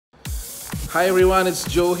Hi everyone, it's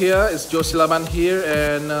Joe here. It's Joe Silaban here,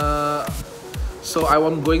 and so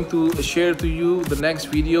I'm going to share to you the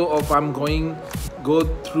next video of I'm going go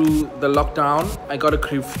through the lockdown. I got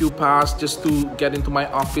a few pass just to get into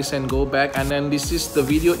my office and go back, and then the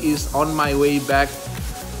video is on my way back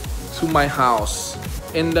to my house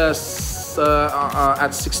in the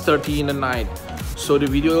at 6:30 in the night. So the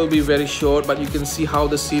video will be very short, but you can see how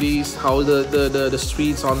the cities, how the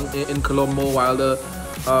streets in Colombo while the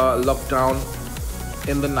lockdown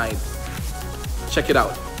in the night. Check it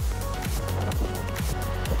out.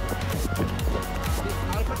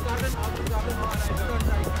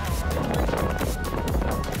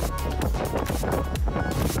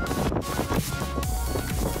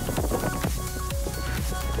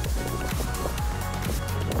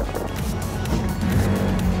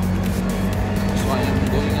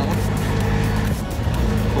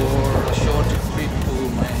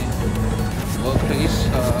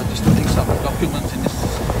 Just to take some documents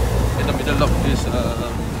in the middle of this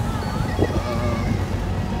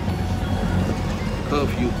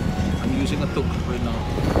curfew. I'm using a tuk right now.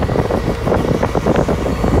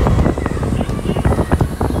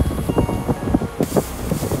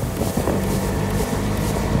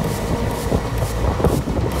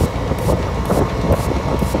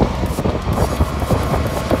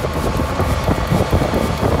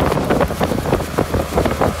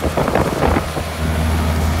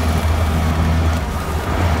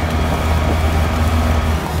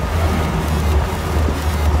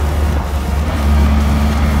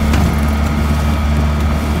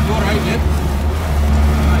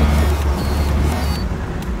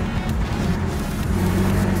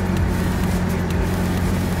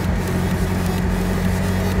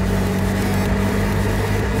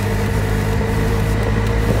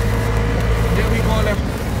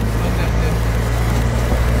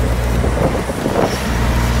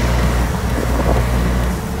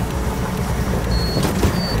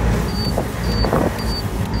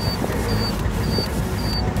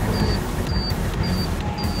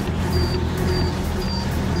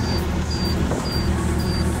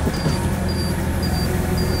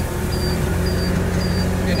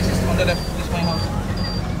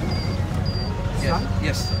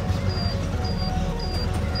 Yes.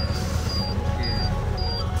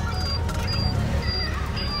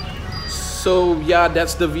 So yeah,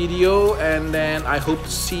 that's the video, and then I hope to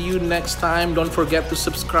see you next time. Don't forget to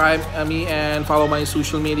subscribe me and follow my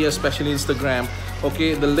social media, especially Instagram.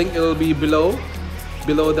 Okay, the link will be below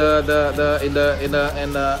in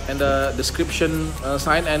the description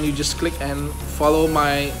sign, and you just click and follow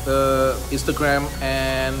my Instagram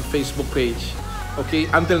and Facebook page. Okay,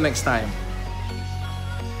 until next time.